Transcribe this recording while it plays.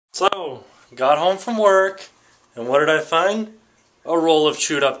So, got home from work, and what did I find? A roll of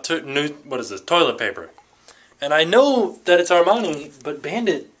chewed up toilet paper. And I know that it's Armani, but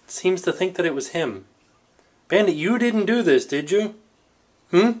Bandit seems to think that it was him. Bandit, you didn't do this, did you?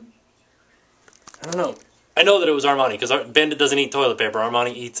 I don't know. I know that it was Armani, because Bandit doesn't eat toilet paper.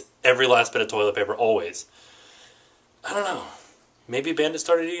 Armani eats every last bit of toilet paper, always. I don't know. Maybe Bandit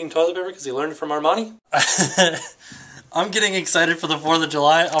started eating toilet paper because he learned it from Armani? I'm getting excited for the 4th of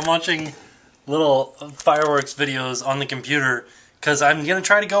July. I'm watching little fireworks videos on the computer because I'm going to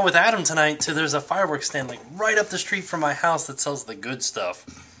try to go with Adam tonight to there's a fireworks stand like right up the street from my house that sells the good stuff.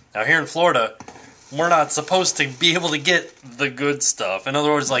 Now here in Florida, we're not supposed to be able to get the good stuff. In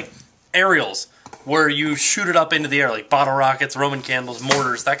other words, like aerials, where you shoot it up into the air, like bottle rockets, Roman candles,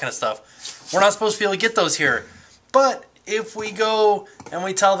 mortars, that kind of stuff. We're not supposed to be able to get those here. But if we go and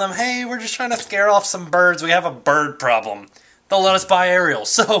we tell them, hey, we're just trying to scare off some birds, we have a bird problem, they'll let us buy aerials.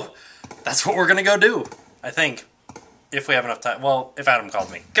 So that's what we're going to go do, I think, if we have enough time. Well, if Adam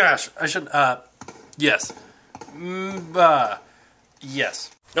called me. Gosh, I should, yes.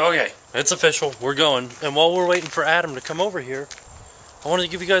 Yes. Okay, it's official. We're going. And while we're waiting for Adam to come over here, I wanted to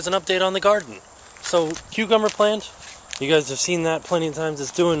give you guys an update on the garden. So, cucumber plant, you guys have seen that plenty of times.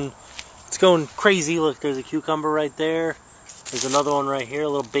 It's going crazy. Look, there's a cucumber right there. There's another one right here, a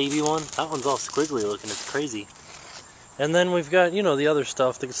little baby one. That one's all squiggly looking. It's crazy. And then we've got, you know, the other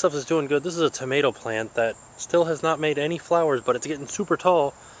stuff. The stuff is doing good. This is a tomato plant that still has not made any flowers, but it's getting super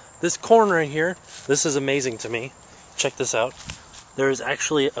tall. This corn right here, this is amazing to me. Check this out. There's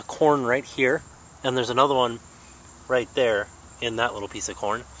actually a corn right here, and there's another one right there in that little piece of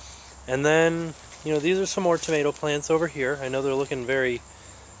corn. And then, you know, these are some more tomato plants over here. I know they're looking very,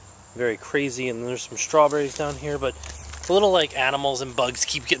 very crazy, and there's some strawberries down here, but the little like animals and bugs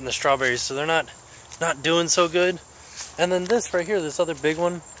keep getting the strawberries, so they're not doing so good. And then this right here, this other big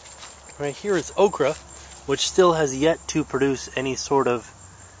one right here is okra, which still has yet to produce any sort of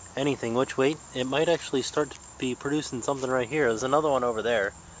anything. Which, wait, it might actually start to be producing something right here. There's another one over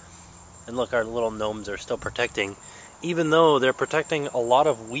there. And look, our little gnomes are still protecting. Even though they're protecting a lot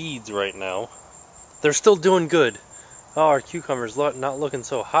of weeds right now, they're still doing good. Oh, our cucumber's not looking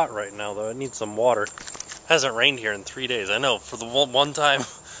so hot right now, though. It needs some water. Hasn't rained here in 3 days. I know, for the one time,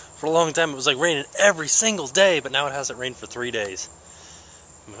 for a long time, it was like raining every single day, but now it hasn't rained for 3 days.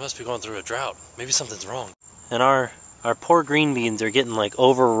 We must be going through a drought. Maybe something's wrong. And our poor green beans are getting like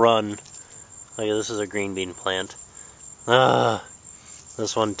overrun. Look, this is a green bean plant.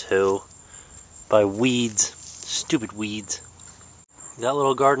 This one too. By weeds. Stupid weeds. That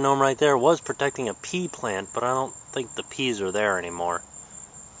little garden gnome right there was protecting a pea plant, but I don't think the peas are there anymore.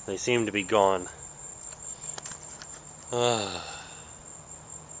 They seem to be gone.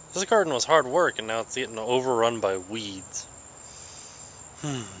 This garden was hard work, and now it's getting overrun by weeds.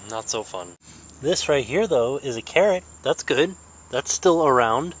 Not so fun. This right here, though, is a carrot. That's good. That's still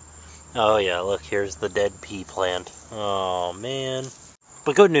around. Oh yeah, look, here's the dead pea plant. Oh man.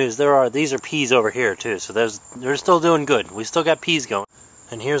 But good news, these are peas over here too, so they're still doing good. We still got peas going.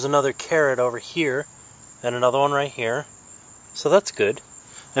 And here's another carrot over here, and another one right here. So that's good.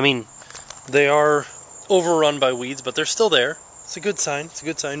 I mean, they are overrun by weeds, but they're still there. It's a good sign. It's a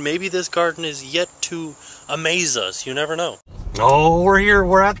good sign. Maybe this garden is yet to amaze us. You never know. Oh, we're here.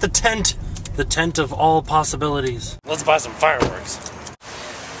 We're at the tent. The tent of all possibilities. Let's buy some fireworks.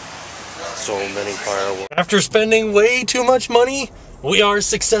 So many fireworks. After spending way too much money, we are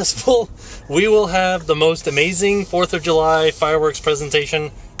successful. We will have the most amazing 4th of July fireworks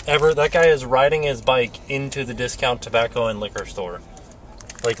presentation ever. That guy is riding his bike into the discount tobacco and liquor store.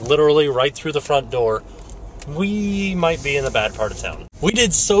 Like literally right through the front door. We might be in the bad part of town. We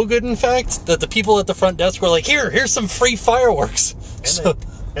did so good, in fact, that the people at the front desk were like, here's some free fireworks.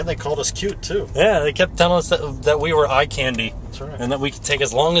 And they called us cute, too. Yeah, they kept telling us that we were eye candy. That's right. And that we could take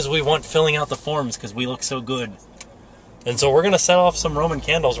as long as we want filling out the forms because we look so good. And so we're going to set off some Roman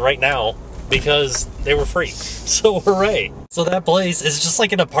candles right now because they were free. So hooray. So that place is just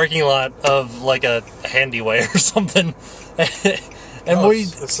like in a parking lot of like a Handyway or something. And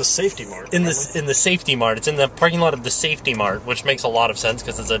it's the Safety Mart. In the Safety Mart. It's in the parking lot of the Safety Mart, which makes a lot of sense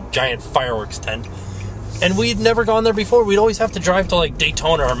because it's a giant fireworks tent. And we'd never gone there before. We'd always have to drive to like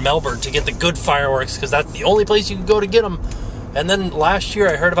Daytona or Melbourne to get the good fireworks because that's the only place you could go to get them. And then last year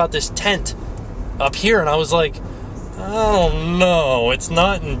I heard about this tent up here and I was like, oh no, it's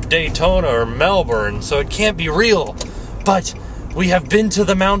not in Daytona or Melbourne, so it can't be real. But we have been to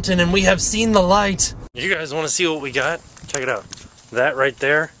the mountain and we have seen the light. You guys want to see what we got? Check it out. That right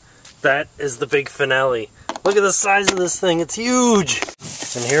there, that is the big finale. Look at the size of this thing, it's huge!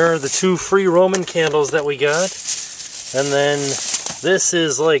 And here are the 2 free Roman candles that we got. And then This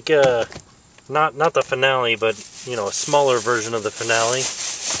is like not the finale, but you know, a smaller version of the finale.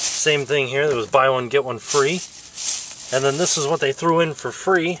 Same thing here. There was buy one get one free, and then this is what they threw in for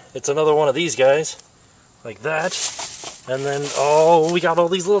free. It's another one of these guys, like that. And then oh, we got all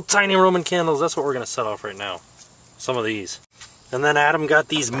these little tiny Roman candles. That's what we're gonna set off right now. Some of these. And then Adam got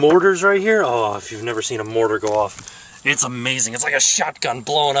these mortars right here. Oh, if you've never seen a mortar go off, it's amazing. It's like a shotgun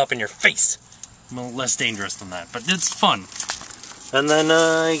blowing up in your face. Well, less dangerous than that, but it's fun. And then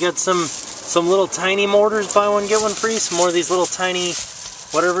I got some little tiny mortars, buy one get one free. Some more of these little tiny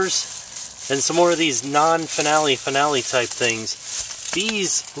whatevers, and some more of these non-finale type things.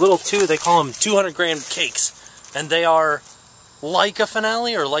 These little they call them 200 gram cakes, and they are like a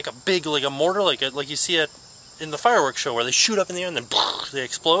finale or like a big, like a mortar, like you see it in the fireworks show where they shoot up in the air and then they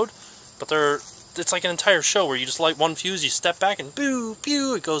explode. But it's like an entire show where you just light one fuse, you step back, and boo,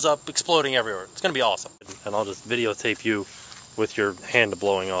 pew, it goes up exploding everywhere. It's gonna be awesome. And I'll just videotape you with your hand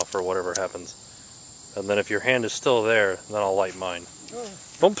blowing off or whatever happens. And then if your hand is still there, then I'll light mine.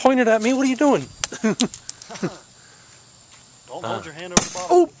 Don't point it at me, what are you doing? Don't hold your hand over the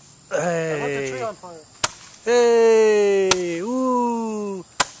bottom. Oh! Hey! I lit the tree on fire. Hey! Ooh!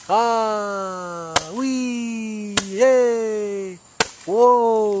 Ah! Wee! Hey!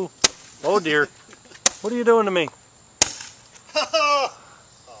 Whoa! Oh dear. What are you doing to me?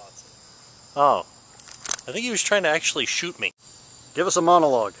 Oh. I think he was trying to actually shoot me. Give us a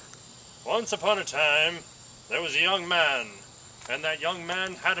monologue. Once upon a time, there was a young man, and that young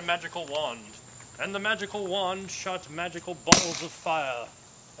man had a magical wand, and the magical wand shot magical balls of fire,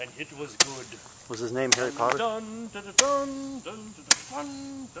 and it was good. Was his name Harry Potter? That one went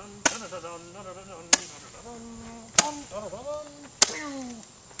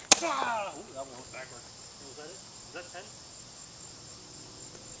backward. Was that it? Is that 10?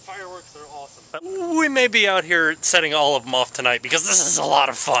 Fireworks are awesome. We may be out here setting all of them off tonight because this is a lot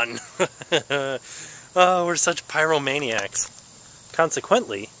of fun. Oh, we're such pyromaniacs.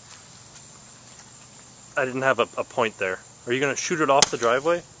 Consequently, I didn't have a point there. Are you going to shoot it off the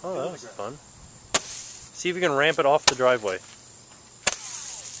driveway? Oh, that was fun. See if you can ramp it off the driveway.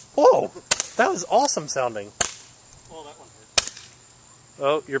 Whoa! That was awesome sounding. Well, that one hurt.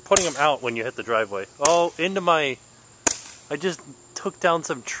 Oh, you're putting them out when you hit the driveway. Oh, into my... I just took down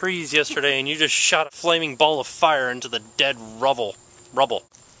some trees yesterday and you just shot a flaming ball of fire into the dead rubble.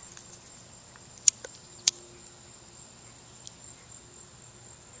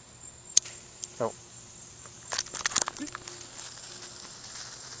 Oh.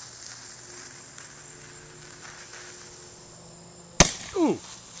 Ooh.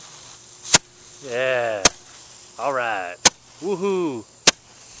 Yeah. All right. Woohoo.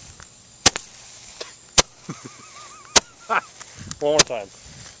 One more time.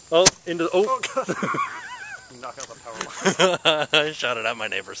 Oh, into the... Oh, God. Knock out the power line. I shot it at my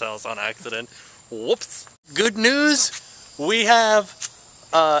neighbor's house on accident. Whoops. Good news. We have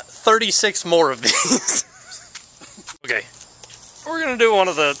 36 more of these. Okay. We're going to do one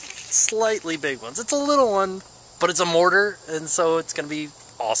of the slightly big ones. It's a little one, but it's a mortar, and so it's going to be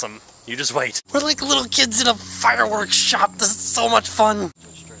awesome. You just wait. We're like little kids in a fireworks shop. This is so much fun.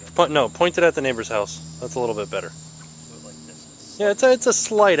 No, point it at the neighbor's house. That's a little bit better. Yeah, it's a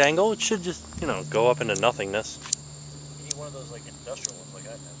slight angle. It should just, you know, go up into nothingness. You need one of those like industrial ones like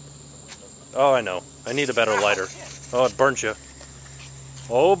I have. Oh, I know. I need a better lighter. Oh, it burnt you.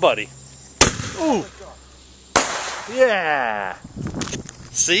 Oh, buddy. Ooh. Yeah.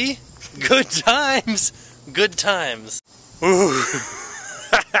 See? Good times. Good times. Ooh.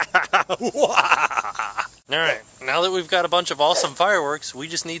 Alright, now that we've got a bunch of awesome fireworks, we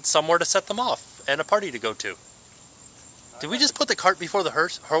just need somewhere to set them off and a party to go to. Did we just put the cart before the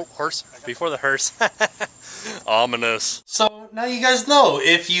hearse? Before the hearse. Ominous. So now you guys know,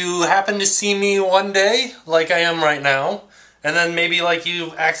 if you happen to see me one day, like I am right now, and then maybe like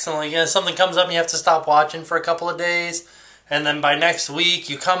you accidentally, something comes up and you have to stop watching for a couple of days, and then by next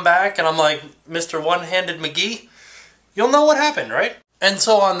week you come back and I'm like Mr. One-Handed McGee, you'll know what happened, right? And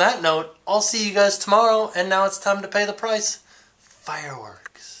so on that note, I'll see you guys tomorrow, and now it's time to pay the price.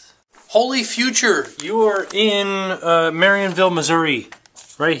 Fireworks. Holy future, you are in Marionville, Missouri.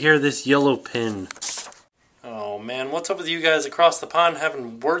 Right here, this yellow pin. Oh man, what's up with you guys across the pond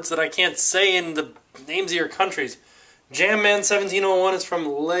having words that I can't say in the names of your countries? Jamman1701 is from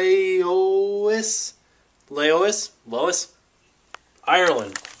Lois,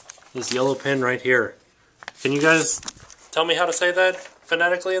 Ireland. This yellow pin right here. Can you guys tell me how to say that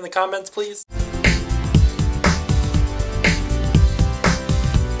phonetically in the comments, please?